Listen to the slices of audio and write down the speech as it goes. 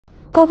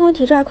高空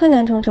提拽困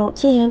难重重，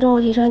新型重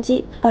物提升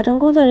机保证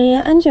工作人员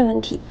安全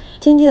问题。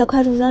经济的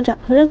快速增长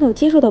和人口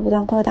基数的不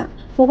断扩大，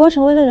我国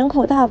成为了人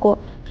口大国，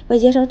为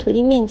节省土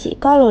地面积，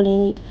高楼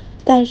林立。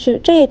但是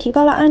这也提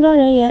高了安装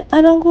人员、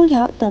安装空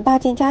调等大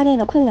件家电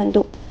的困难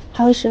度，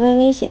还会十分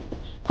危险。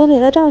河北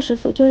的赵师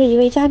傅就是一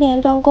位家电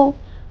安装工，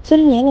随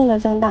着年龄的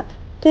增大，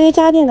对于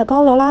家电的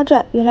高楼拉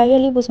拽越来越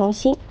力不从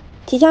心。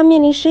即将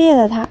面临失业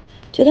的他，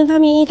决定发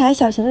明一台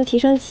小型的提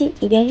升机，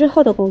以便日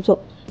后的工作。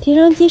提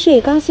升机是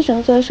以钢丝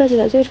绳作为设计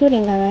的最初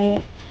灵感来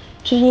源，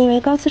这是因为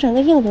钢丝绳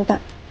的硬度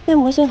大、耐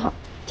磨性好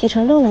且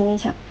承重能力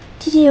强。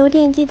机器由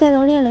电机带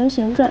动链轮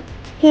旋转，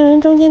链轮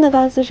中间的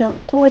钢丝绳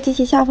通过机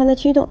器下方的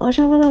驱动和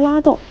上方的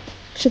拉动，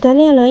使得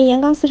链轮沿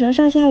钢丝绳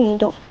上下运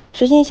动，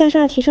实现向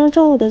上提升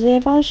重物的作业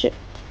方式。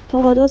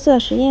通过多次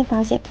的实验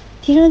发现，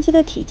提升机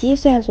的体积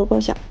虽然足够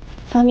小，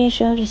方便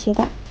使用者携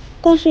带，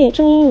但是也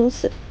正因如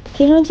此，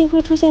提升机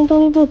会出现动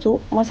力不足、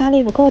摩擦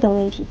力不够等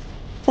问题。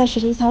在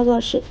实际操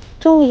作时，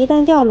重物一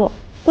旦掉落，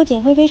不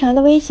仅会非常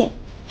的危险，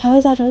还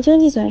会造成经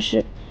济损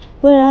失。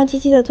为了让机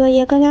器的作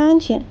业更加安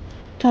全，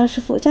赵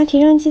师傅将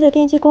提升机的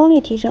电机功率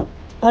提升，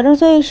保证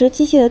作业时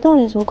机器的动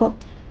力足够。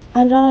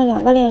安装了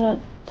2个链轮，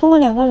通过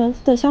2个轮子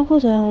的相互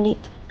作用力，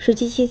使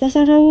机器在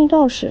向上运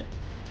动时，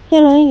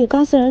链轮与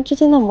钢丝绳之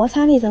间的摩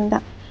擦力增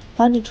大，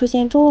防止出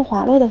现重物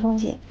滑落的风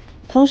险，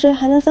同时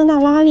还能增大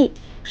拉力，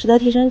使得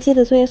提升机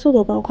的作业速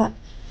度更快。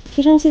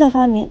提升机的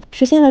发明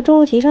实现了重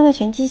物提升的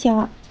全机械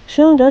化，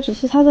使用者只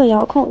需操作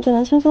遥控就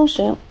能轻松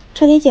使用，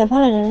彻底解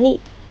放了人力。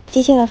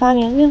机械的发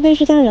明并非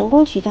是将人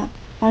工取代，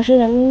而是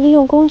人们利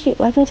用工具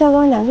完成较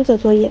高难度的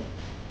作业，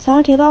从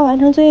而提高完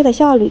成作业的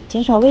效率，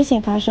减少危险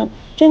发生，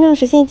真正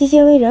实现机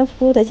械为人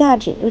服务的价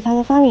值，是它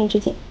的发明之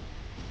简。